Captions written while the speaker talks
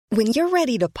When you're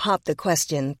ready to pop the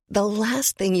question, the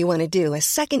last thing you want to do is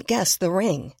second-guess the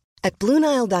ring. At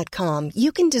BlueNile.com,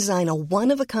 you can design a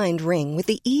one-of-a-kind ring with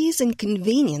the ease and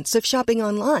convenience of shopping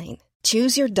online.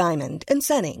 Choose your diamond and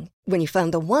setting. When you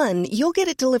find the one, you'll get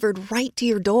it delivered right to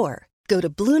your door. Go to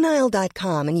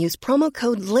BlueNile.com and use promo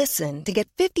code LISTEN to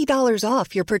get $50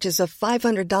 off your purchase of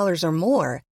 $500 or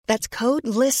more. That's code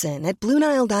LISTEN at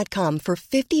BlueNile.com for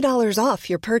 $50 off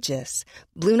your purchase.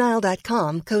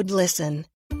 BlueNile.com, code LISTEN.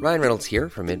 Ryan Reynolds here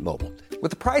from Mint Mobile. With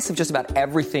the price of just about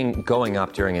everything going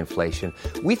up during inflation,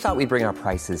 we thought we'd bring our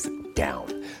prices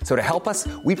down. So to help us,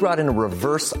 we brought in a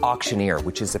reverse auctioneer,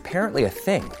 which is apparently a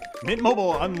thing. Mint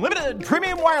Mobile Unlimited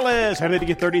Premium Wireless. How to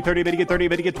get 30, 30, bit to get 30,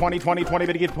 bit to get 20, 20, 20,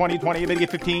 bit to get 20, 20, bit to get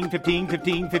 15, 15,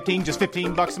 15, 15, just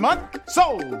 $15 a month?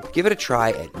 Sold! Give it a try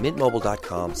at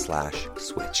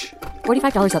mintmobile.com/switch.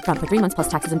 $45 up front for 3 months plus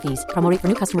taxes and fees. Promo rate for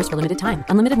new customers for limited time.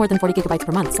 Unlimited more than 40 gigabytes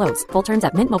per month. Slows full terms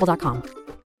at mintmobile.com.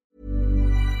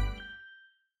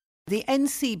 The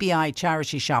NCBI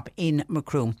charity shop in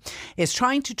Macroom is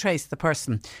trying to trace the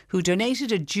person who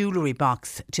donated a jewellery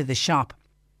box to the shop.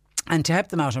 And to help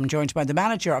them out, I'm joined by the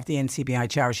manager of the NCBI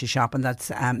charity shop, and that's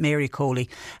Mary Coley,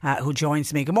 who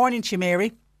joins me. Good morning to you,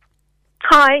 Mary.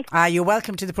 Hi. You're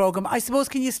welcome to the programme. I suppose,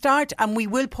 can you start, and we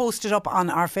will post it up on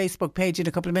our Facebook page in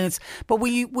a couple of minutes, but will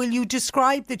you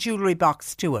describe the jewellery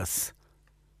box to us?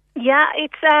 Yeah,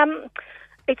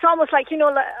 it's almost like,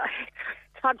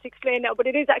 it's hard to explain now, but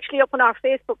it is actually up on our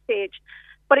Facebook page.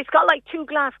 But it's got like two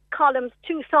glass columns,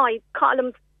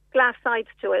 glass sides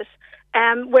to it,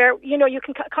 where, you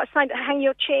can hang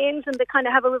your chains, and they kind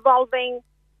of have a revolving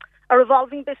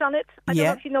bit on it. I don't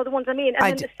know if you know the ones I mean.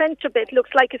 And then the centre bit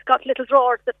looks like it's got little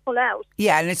drawers that pull out.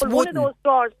 Yeah, and it's wooden. One of those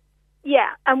drawers,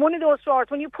 and one of those drawers,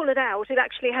 when you pull it out, it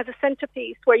actually has a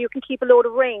centrepiece where you can keep a load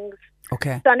of rings.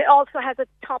 Okay. And it also has a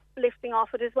top lifting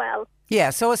off it as well. Yeah,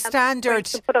 so a standard.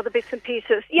 To put other bits and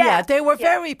pieces. Yeah, they were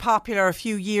very popular a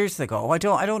few years ago. I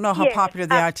don't know how popular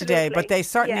they are today, but they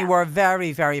certainly were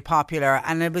very, very popular.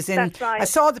 And it was in. That's right. I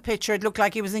saw the picture. It looked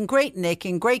like it was in great nick,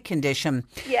 in great condition.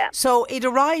 Yeah. So it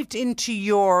arrived into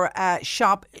your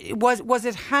shop. Was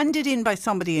it handed in by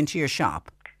somebody into your shop?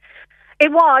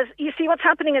 It was. You see what's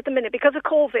happening at the minute, because of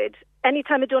COVID,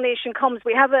 anytime a donation comes,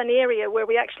 we have an area where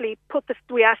we actually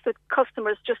we ask the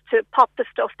customers just to pop the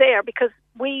stuff there, because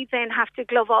we then have to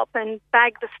glove up and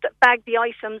bag the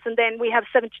items, and then we have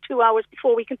 72 hours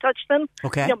before we can touch them,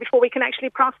 before we can actually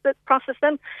process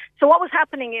them. So what was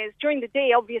happening is, during the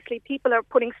day, obviously, people are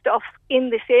putting stuff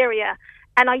in this area.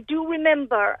 And I do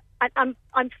remember, I'm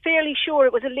fairly sure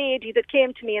it was a lady that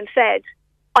came to me and said,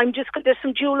 there's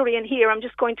some jewellery in here, I'm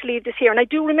just going to leave this here. And I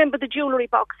do remember the jewellery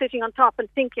box sitting on top and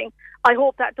thinking, I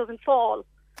hope that doesn't fall.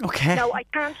 Okay. Now, I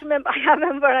can't remember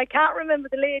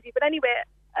the lady, but anyway,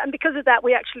 and because of that,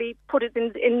 we actually put it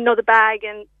in another bag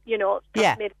and,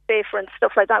 made it safer and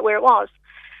stuff like that where it was.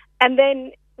 And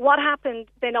then what happened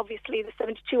then, obviously, the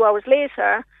 72 hours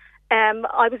later,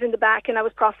 I was in the back and I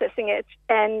was processing it,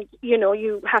 and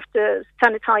you have to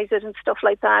sanitize it and stuff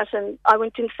like that. And I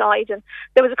went inside, and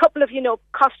there was a couple of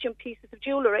costume pieces of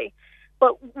jewellery.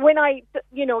 But when I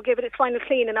gave it its final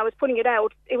clean and I was putting it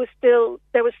out, there was still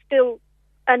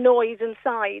a noise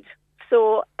inside.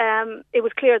 So it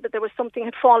was clear that there was something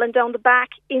had fallen down the back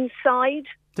inside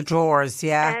the drawers.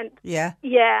 And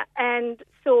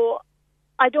so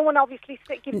I don't want to obviously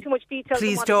give too much detail.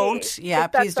 Please don't.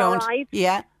 Please don't. Right.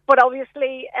 Yeah. But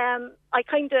obviously, I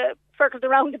kind of circled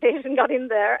around a bit and got in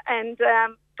there and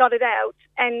got it out.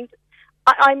 And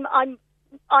I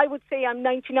would say I'm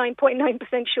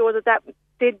 99.9% sure that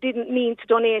they didn't mean to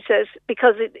donate it,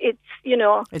 because it's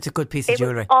it's a good piece of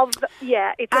jewellery.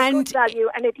 It's a good value,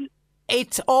 and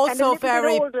it's also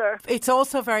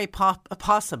very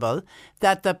possible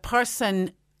that the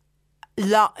person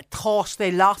thought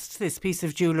they lost this piece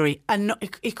of jewellery, and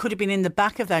it could have been in the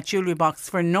back of that jewellery box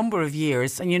for a number of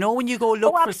years. And when you go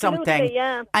look for something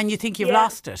and you think you've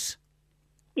lost it.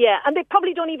 Yeah, and they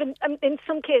probably don't even, in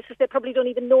some cases, they probably don't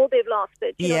even know they've lost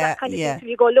it. That kind of thing, so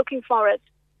you go looking for it.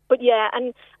 But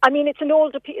and I mean, it's an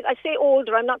older piece. I say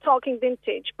older, I'm not talking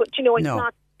vintage, but it's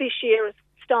not this year's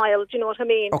style. Do you know what I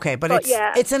mean? Okay, but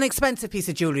it's an expensive piece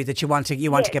of jewellery that you want to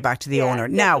get back to the owner.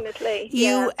 Now,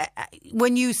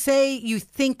 when you say you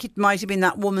think it might have been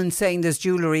that woman saying there's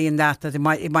jewellery in that it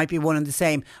might be one and the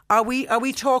same, are we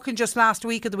talking just last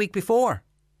week or the week before?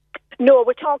 No,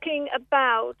 we're talking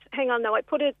about, hang on now, I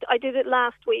did it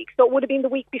last week, so it would have been the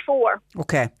week before.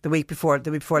 Okay, the week before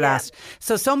last.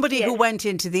 So somebody who went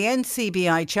into the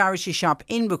NCBI charity shop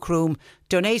in Macroom,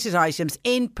 donated items,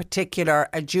 in particular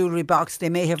a jewellery box. They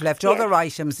may have left other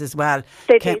items as well.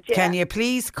 They did, yeah. Can you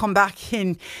please come back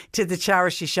in to the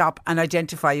charity shop and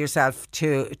identify yourself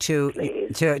to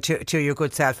your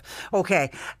good self? Okay.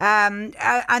 And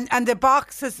the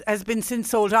box has been since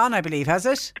sold on, I believe, has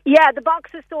it? Yeah, the box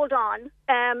is sold on.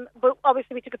 But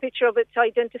obviously we took a picture of it to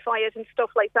identify it and stuff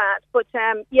like that. But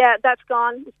yeah, that's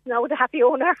gone. It's now with a happy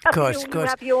owner.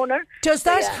 Happy owner. Does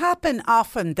that happen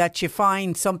often, that you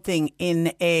find something in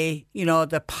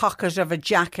the pocket of a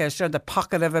jacket or the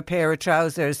pocket of a pair of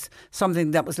trousers,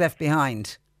 something that was left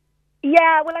behind?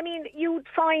 Yeah, well, I mean, you'd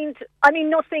find,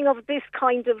 nothing of this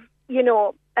kind of,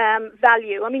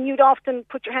 value. I mean, you'd often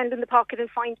put your hand in the pocket and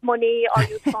find money, or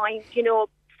you'd find,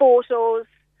 photos,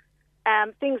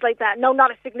 things like that. No,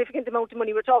 not a significant amount of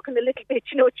money. We're talking a little bit,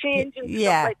 change and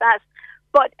stuff like that.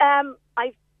 But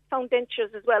I've found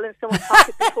dentures as well in someone's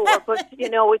pocket before, but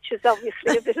which is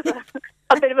obviously a bit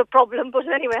of a problem. But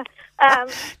anyway,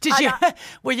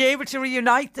 were you able to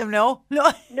reunite them? No,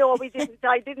 we didn't.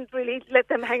 I didn't really let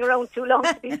them hang around too long,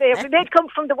 to be fair. But they'd come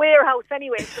from the warehouse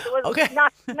anyway, so there was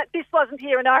this wasn't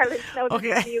here in Ireland. Now this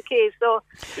is in the UK. So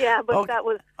yeah, but that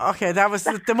was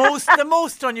the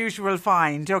most unusual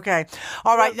find. Okay,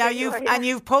 all right. Now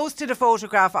you've posted a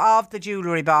photograph of the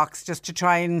jewellery box just to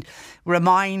try and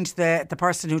remind the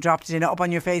person who dropped it in up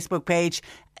on your Facebook page,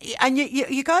 and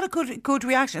you got a good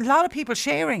reaction. A lot of people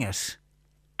sharing it.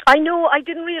 I know. I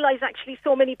didn't realise actually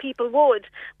so many people would,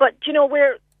 but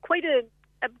we're quite a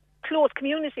close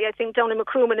community, I think, down in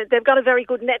Macroom, and they've got a very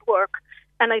good network.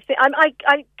 And I think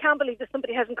I can't believe that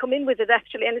somebody hasn't come in with it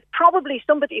actually, and it's probably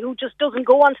somebody who just doesn't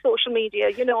go on social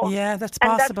media, Yeah, that's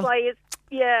possible. And that's why it's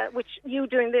which you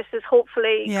doing this is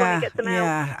hopefully going to get them out.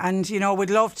 Yeah, and we'd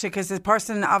love to, because the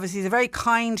person obviously is a very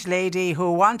kind lady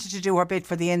who wanted to do her bit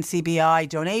for the NCBI,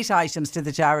 donate items to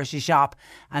the charity shop.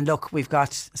 And look, we've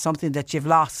got something that you've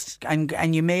lost,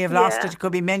 and you may have lost it. It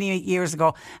could be many years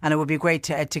ago, and it would be great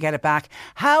to get it back.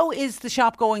 How is the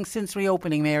shop going since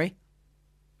reopening, Mary?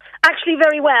 Actually,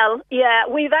 very well. Yeah,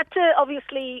 we've had to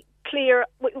obviously clear.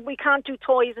 We can't do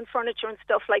toys and furniture and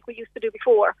stuff like we used to do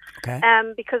before. Okay.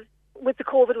 Because with the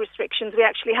COVID restrictions, we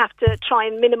actually have to try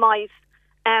and minimise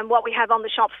what we have on the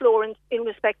shop floor in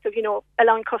respect of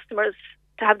allowing customers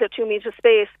to have their 2 metre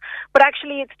space. But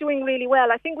actually, it's doing really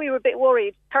well. I think we were a bit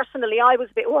worried. Personally, I was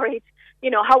a bit worried.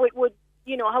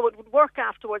 How it would work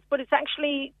afterwards, but it's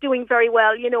actually doing very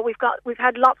well. We've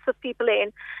had lots of people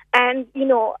in, and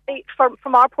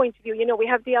from our point of view, we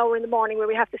have the hour in the morning where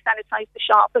we have to sanitize the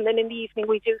shop, and then in the evening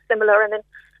we do similar, and then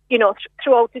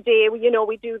throughout the day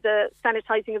we do the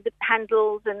sanitizing of the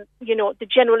handles and the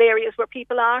general areas where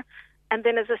people are, and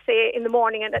then, as I say, in the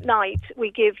morning and at night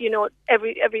we give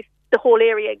the whole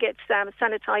area gets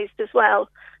sanitized as well.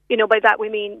 By that we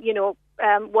mean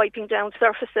wiping down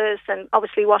surfaces and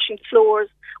obviously washing the floors,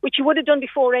 which you would have done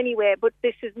before anyway, but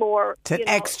this is more... It's an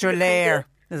extra layer.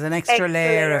 There's an extra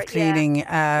layer of cleaning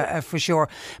for sure.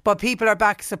 But people are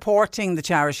back supporting the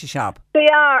charity shop. They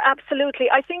are, absolutely.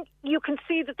 I think you can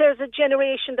see that there's a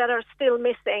generation that are still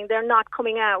missing. They're not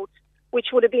coming out, which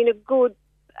would have been a good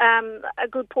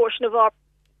portion of our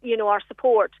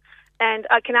support. And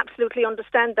I can absolutely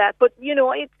understand that. But,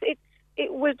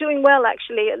 we're doing well,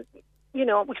 actually. We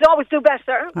could always do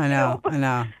better. I know.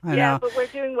 Yeah, but we're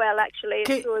doing well, actually.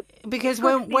 It's good. Because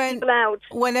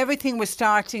when everything was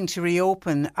starting to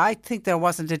reopen, I think there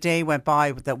wasn't a day went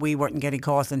by that we weren't getting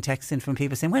calls and texts in from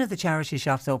people saying, when are the charity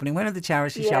shops opening? When are the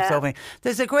charity shops opening?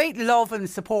 There's a great love and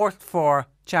support for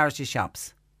charity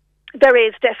shops. There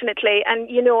is, definitely. And,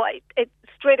 it's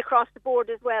straight across the board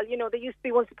as well. There used to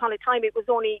be, once upon a time, it was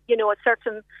only, a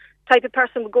certain type of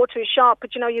person would go to a shop,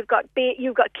 but you've got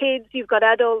kids, you've got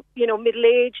adult,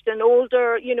 middle-aged and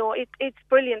older. It's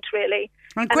brilliant, really.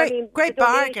 And great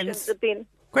bargains.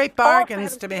 Great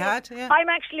bargains to be had. Yeah. I'm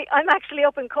actually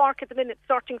up in Cork at the minute,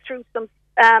 sorting through some.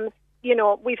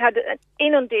 We've had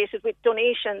inundated with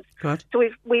donations. Good. So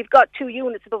we've got 2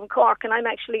 units above in Cork, and I'm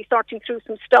actually sorting through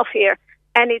some stuff here.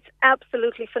 And it's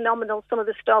absolutely phenomenal. Some of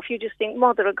the stuff, you just think,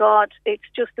 Mother of God, it's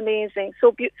just amazing.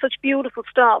 Such beautiful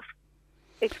stuff.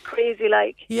 It's crazy,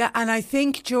 like. Yeah, and I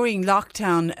think during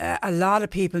lockdown, a lot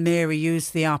of people, Mary,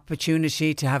 used the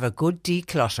opportunity to have a good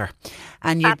declutter.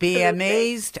 And you'd be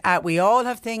amazed at, we all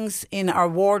have things in our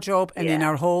wardrobe and in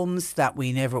our homes that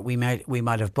we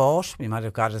might have bought, we might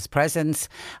have got as presents.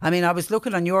 I mean, I was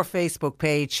looking on your Facebook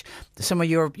page, some of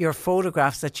your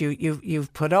photographs that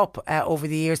you've put up over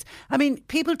the years. I mean,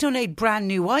 people donate brand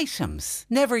new items,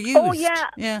 never used. Oh, yeah.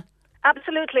 Yeah.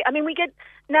 absolutely. I mean, we get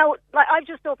now. Like I've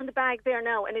just opened the bag there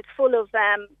now, and it's full of.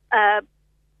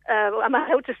 I'm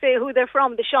allowed to say who they're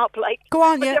from. The shop, like go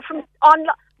on, They're from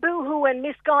Boohoo and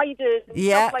Misguided, and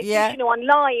stuff like this,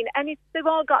 online, and they've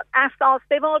all got ASOS.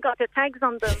 They've all got their tags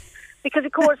on them. Because,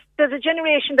 of course, there's a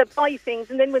generation that buy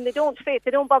things and then when they don't fit, they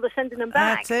don't bother sending them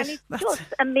back. And it's just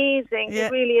amazing. Yeah.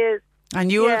 It really is.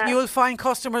 And you'll find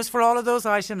customers for all of those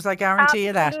items, I guarantee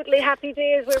you that. Absolutely. Happy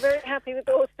days. We're very happy with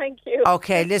those. Thank you.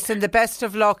 Okay, listen, the best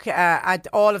of luck at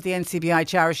all of the NCBI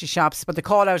charity shops. But the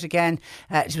call out again,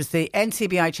 it was the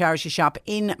NCBI charity shop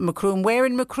in Macroom. Where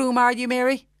in Macroom are you,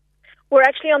 Mary? We're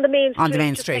actually on the main street. On the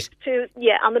main street?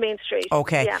 On the main street.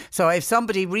 Okay. Yeah. So if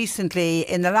somebody recently,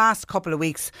 in the last couple of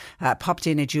weeks, popped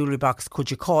in a jewellery box, could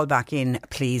you call back in,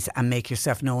 please, and make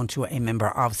yourself known to a member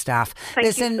of staff?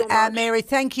 Listen, you so much. Mary,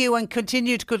 thank you and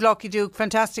continued good luck. You do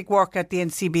fantastic work at the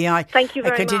NCBI. Thank you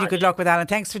very much. Continued good luck with Alan.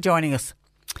 Thanks for joining us.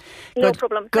 No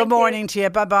problem. Good morning to you.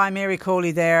 Bye-bye. Mary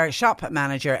Coley there, shop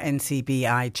manager,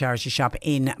 NCBI charity shop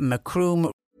in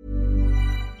Macroom.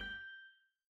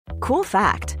 Cool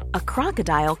fact, a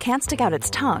crocodile can't stick out its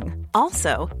tongue.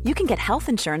 Also, you can get health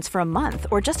insurance for a month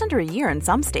or just under a year in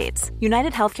some states.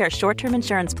 United Healthcare short-term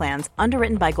insurance plans,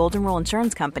 underwritten by Golden Rule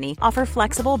Insurance Company, offer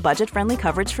flexible, budget-friendly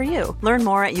coverage for you. Learn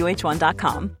more at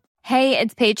uh1.com. Hey,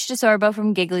 it's Paige DeSorbo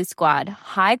from Giggly Squad.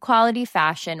 High quality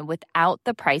fashion without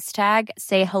the price tag.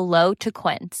 Say hello to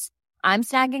Quince. I'm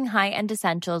snagging high-end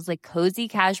essentials like cozy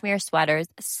cashmere sweaters,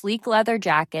 sleek leather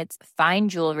jackets, fine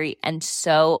jewelry, and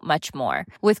so much more.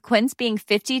 With Quince being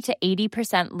 50 to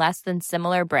 80% less than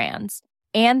similar brands.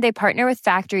 And they partner with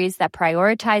factories that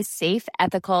prioritize safe,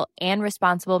 ethical, and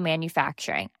responsible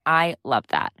manufacturing. I love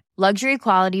that. Luxury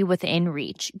quality within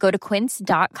reach. Go to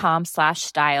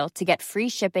quince.com/style to get free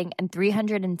shipping and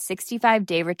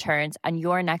 365-day returns on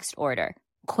your next order.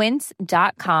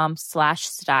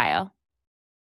 Quince.com/style.